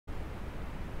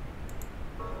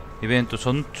이벤트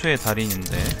전투의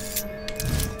달인인데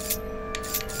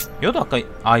얘도 아까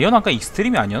얘는 아까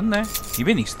익스트림이 아니었네.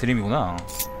 이벤트 익스트림이구나.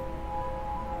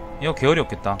 이거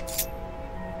계열이었겠다.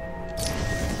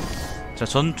 자,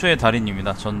 전투의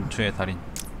달인입니다. 전투의 달인.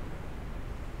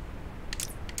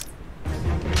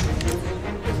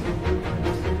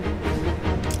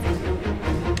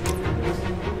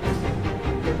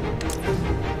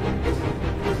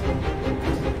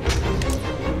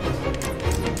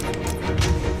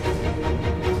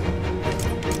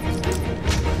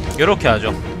 이렇게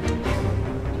하죠.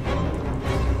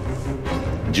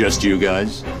 Just you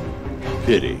guys?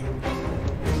 Pity.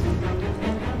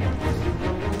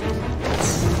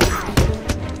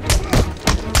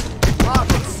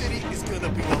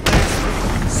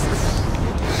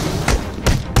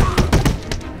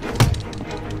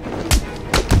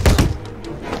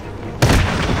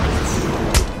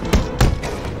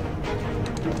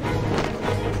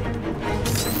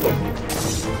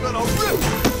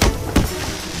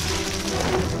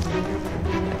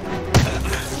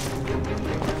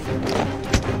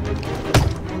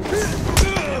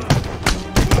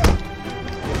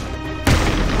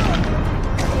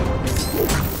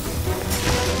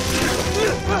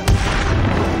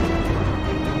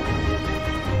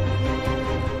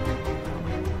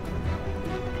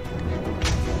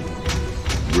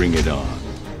 Bring it on.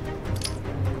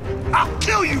 I'll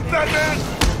kill you, Batman!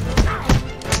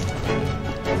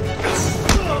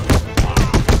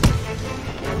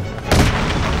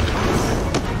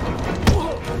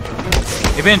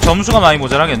 이번엔 점수가 많이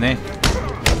모자라겠네.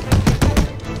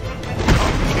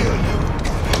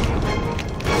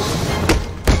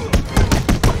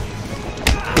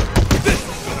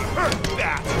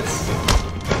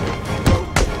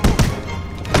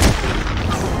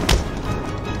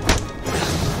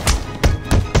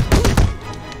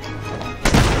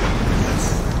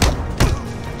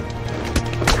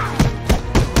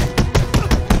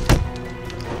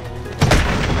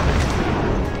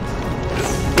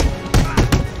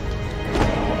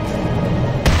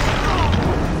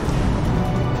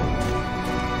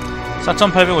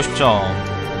 (4,850점)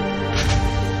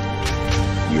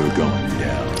 You're going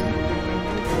down.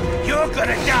 You're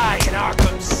gonna die in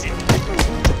Arkham City!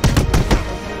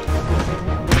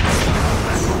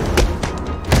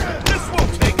 This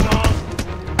won't take long!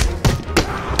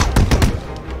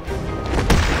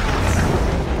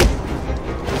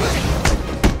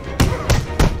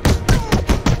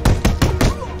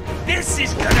 This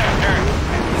is gonna hurt!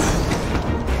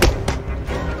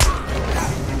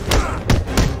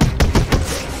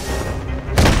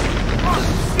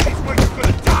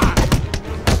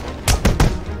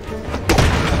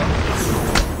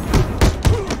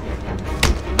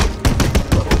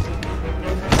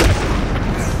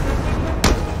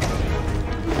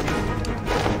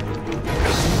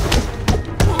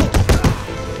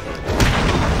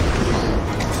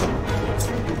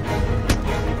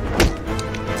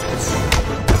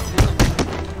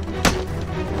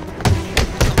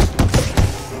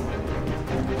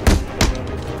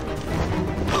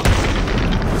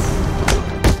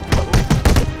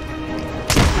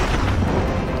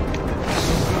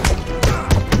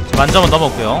 만점은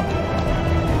넘었고요.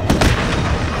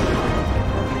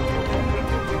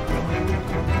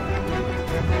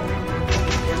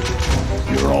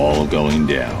 You're all going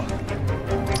down.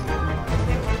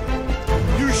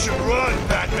 You should run,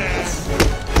 Batman!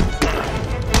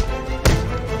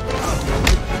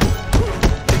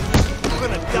 You're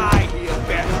gonna die here,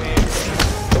 Batman!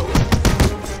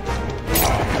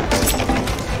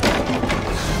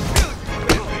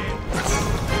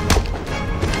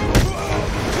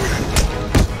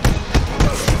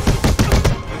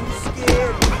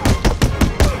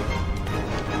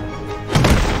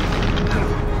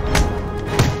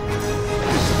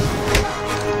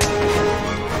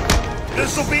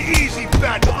 This'll be easy,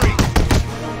 Bat Freak!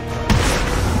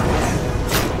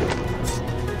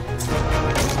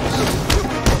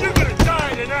 You're gonna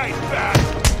die tonight, Bat!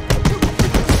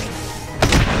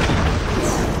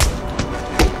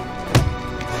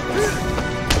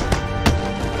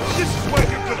 This is where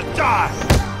you're gonna die!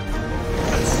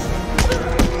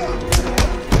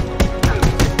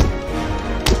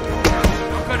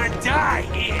 You're gonna die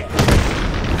here!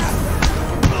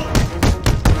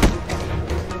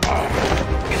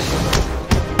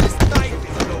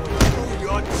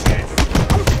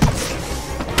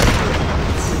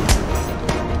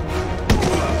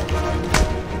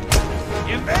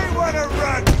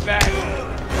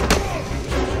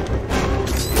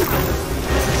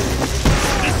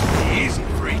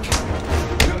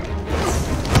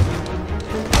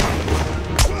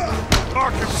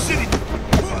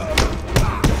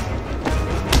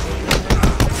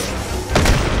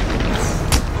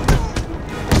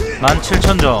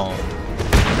 17,000점.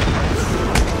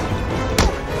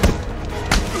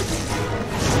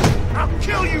 I'll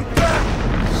kill you back!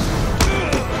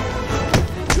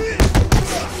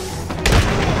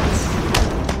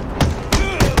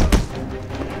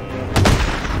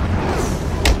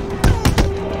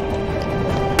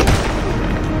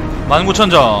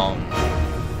 19,000점.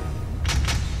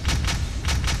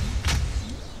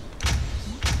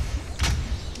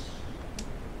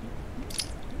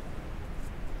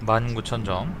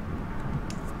 19,000점.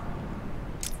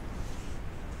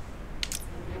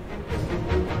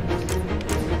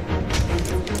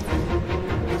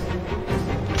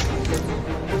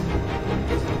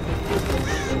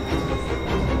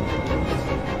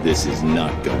 This is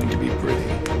not going to be pretty.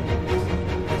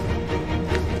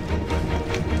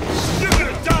 You're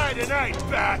gonna die tonight,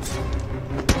 bats!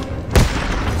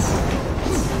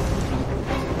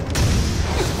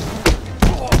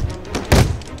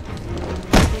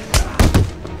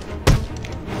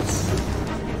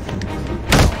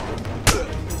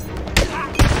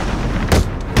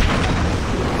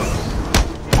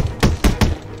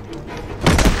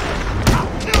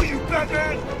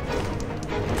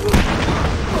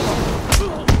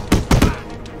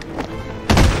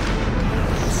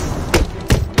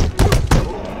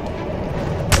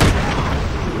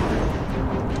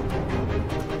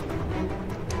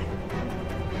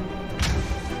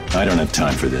 I don't have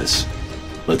time for this.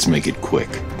 Let's make it quick.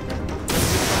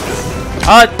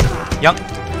 아! 양!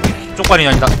 쪽발이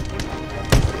아니다.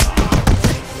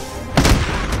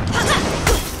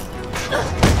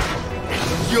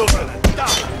 You're gonna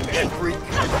die, man freak!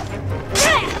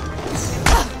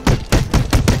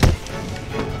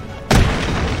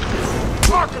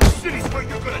 Arkham City's where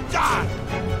you're gonna die!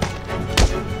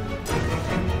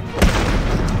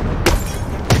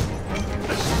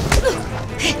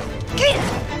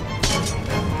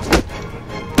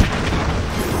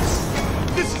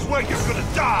 This is where you're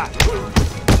gonna die!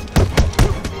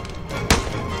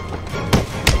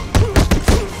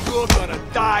 You're gonna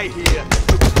die here!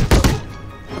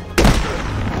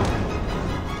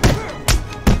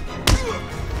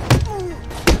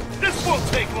 This won't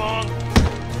take long!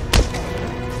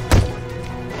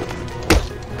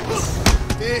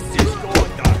 This is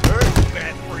going to hurt,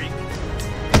 man freak!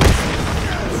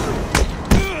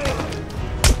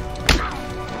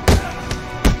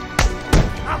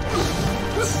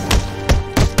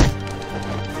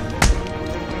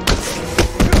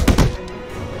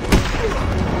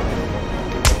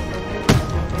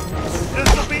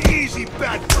 This'll be easy,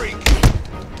 bad freak!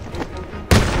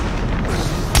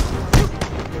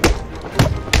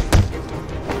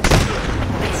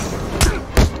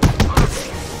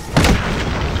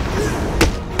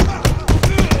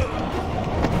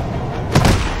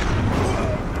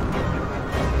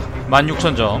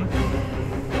 만육천 점.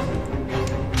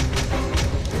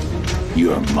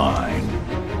 You're mine.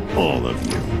 All of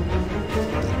you.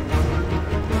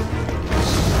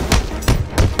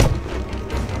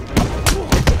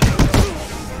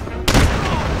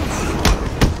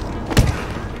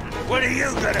 What are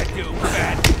you gonna do,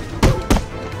 Bat?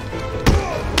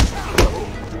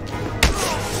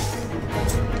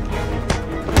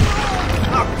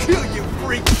 I'll kill you,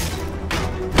 freak!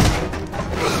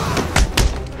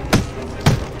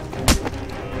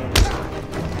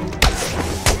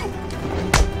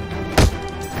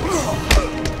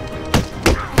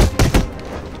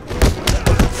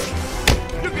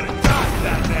 You're gonna die,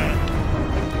 Batman!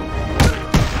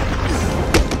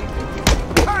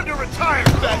 Time to retire,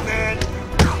 Batman!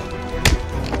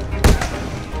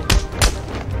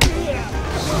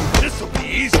 This'll be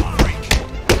easy, freak!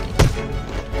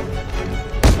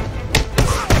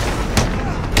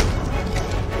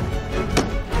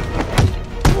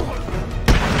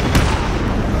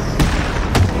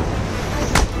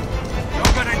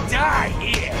 You're gonna die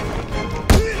here!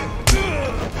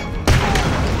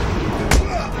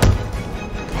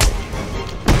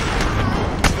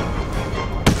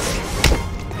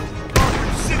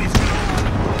 Arkham City's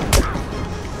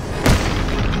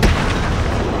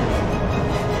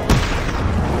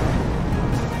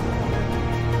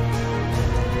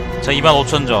자,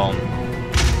 25,000점.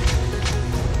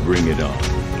 Bring it on.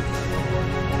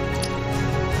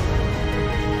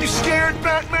 You scared,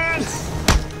 Batman?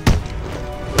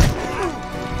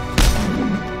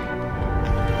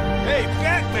 Hey,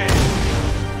 Batman!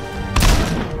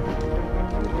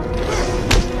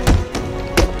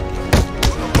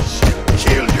 She'll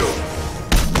kill you!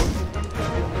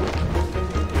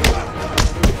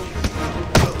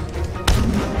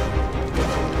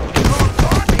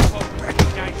 People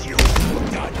recognize you,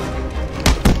 done.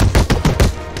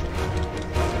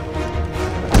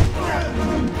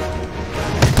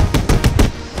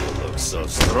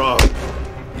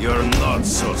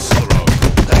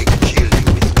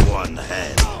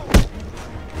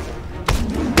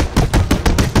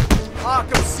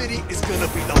 City is gonna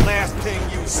be the last thing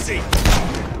you see.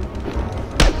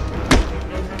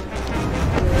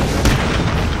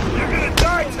 You're gonna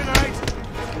die tonight.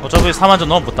 어차피 4만점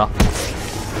넘어붙다.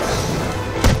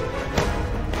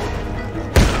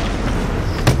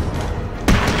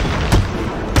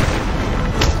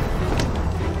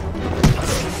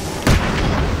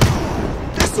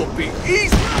 This'll be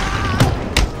easy.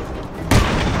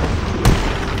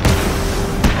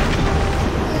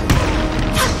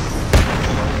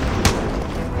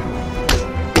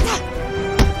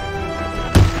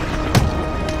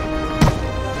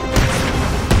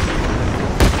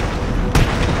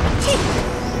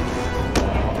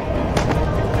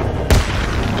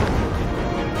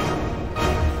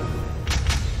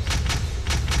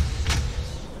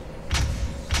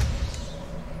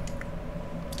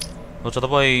 어쩌다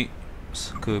보니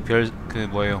그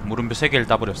뭐예요, 물음표 3개를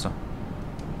따버렸어.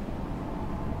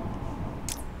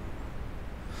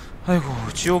 아이고,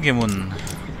 지옥의 문.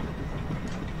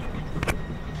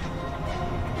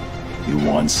 You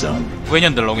want some?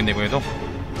 외년들 나오겠네 이번에도.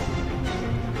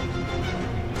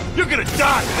 You're gonna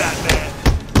die, Batman.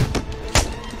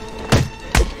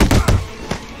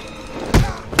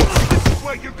 This is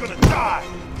where you're gonna die.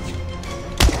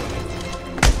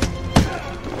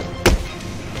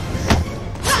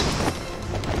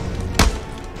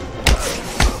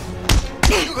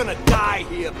 You're gonna die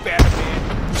here, Batman.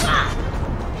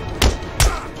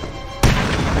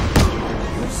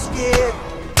 You scared?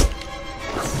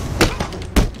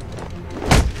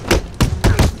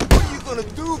 What are you gonna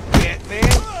do,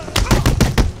 Batman?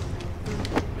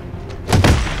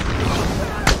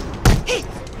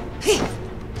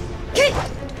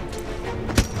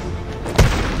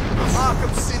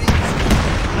 Arkham City is the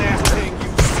last thing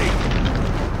you see.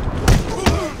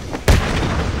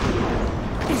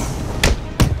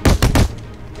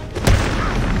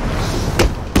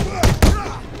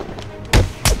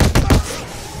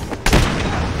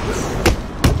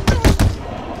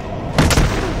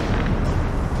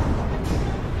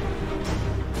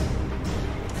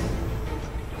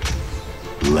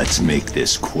 Let's make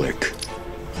this quick.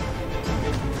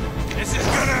 This is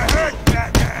gonna hurt,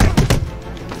 Batman!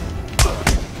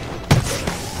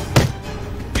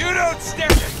 You don't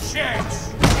stand a chance!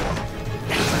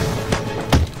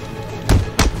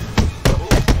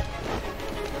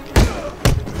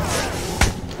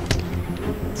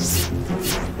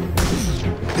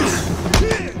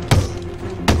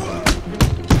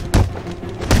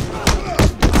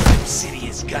 The city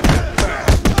is gonna burn!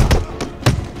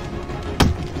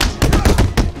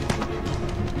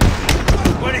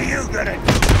 What are you gonna do,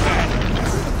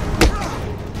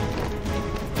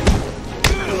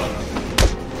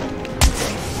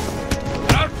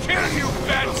 I'll kill you,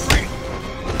 bad freak!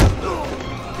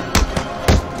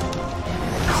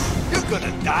 You're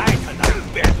gonna die tonight,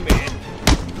 Batman!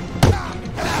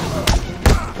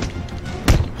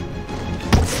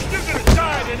 You're gonna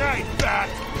die tonight, Bat!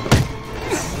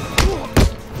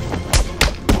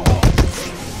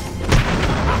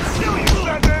 I'll kill you,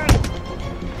 Batman!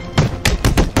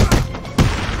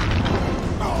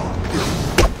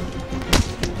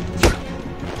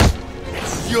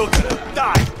 You're gonna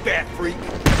die, Bat Freak!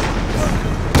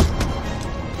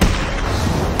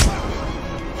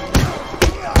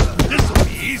 This'll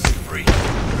be easy for you.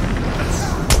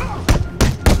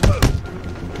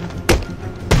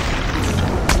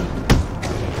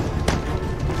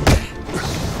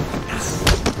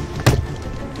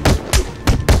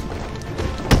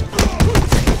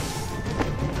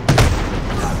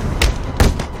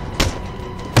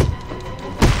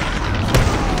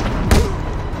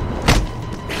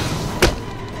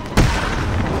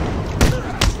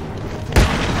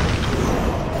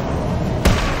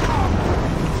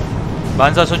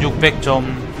 만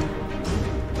 14,600점.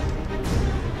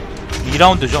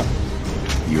 2라운드죠.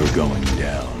 You're going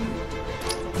down.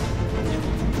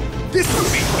 This will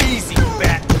be easy,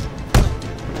 Bat.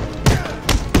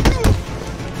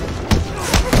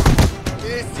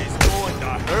 This is going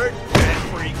to hurt, Bat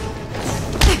Freak.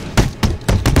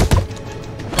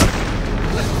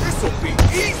 This will be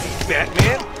easy,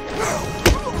 Batman.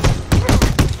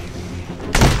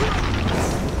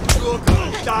 You're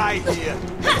gonna die here.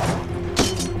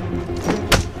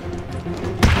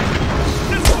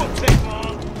 This won't take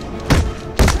long.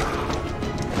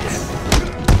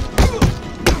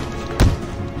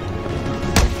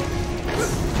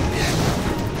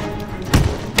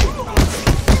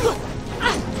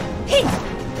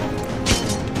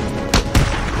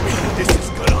 This is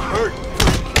gonna hurt.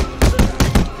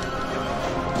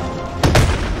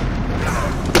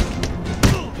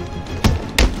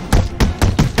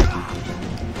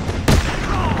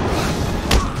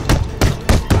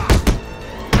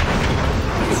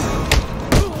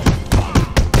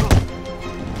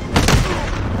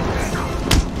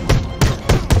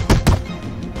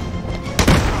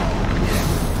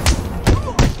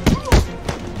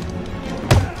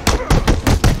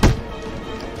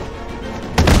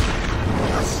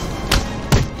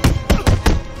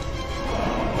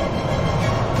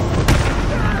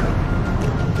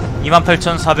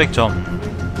 28,400점.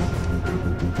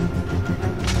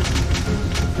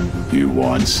 You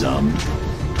want some?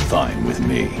 Fine with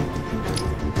me.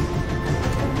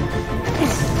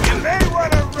 You may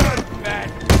wanna run, man.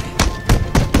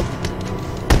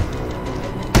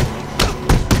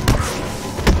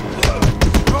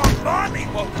 Your mommy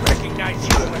won't recognize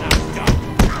you when I'm done.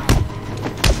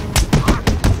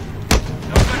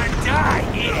 You're gonna die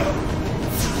here.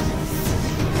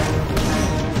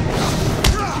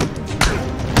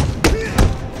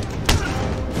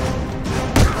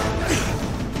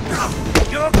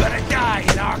 You're gonna die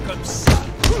in Arkham City.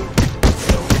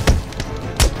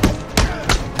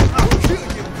 I'll kill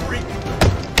you, freak.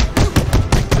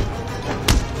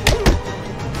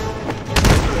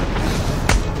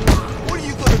 What are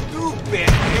you gonna do,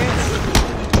 Batman?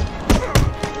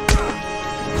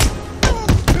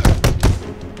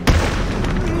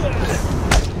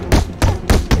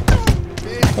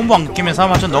 콤보 안 끼면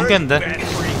 4만점 넘겠는데.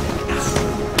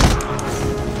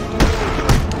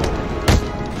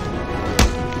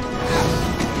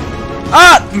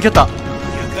 아! 끊겼다.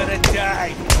 You're gonna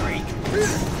die, freak.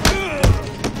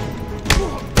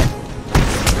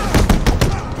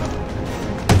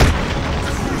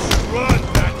 Run,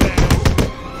 Batman.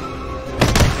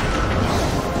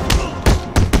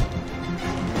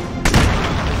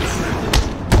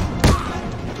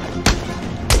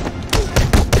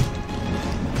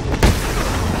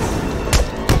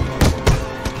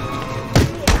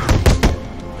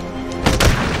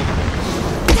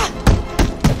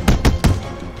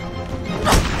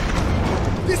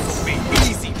 This'll be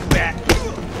easy, Bat.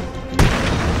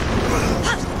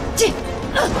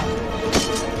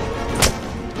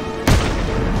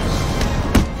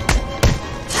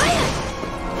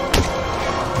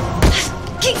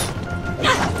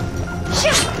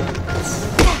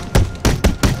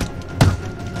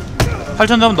 팔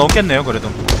 8,000점 넘겠네요 그래도.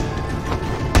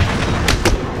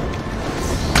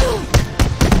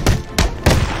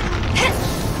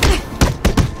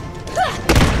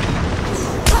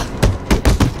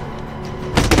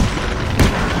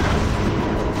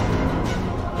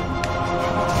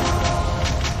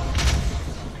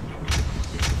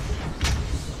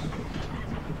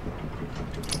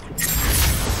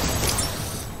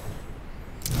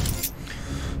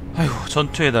 아휴,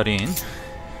 전투의 달인.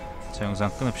 자,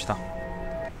 영상 끊읍시다.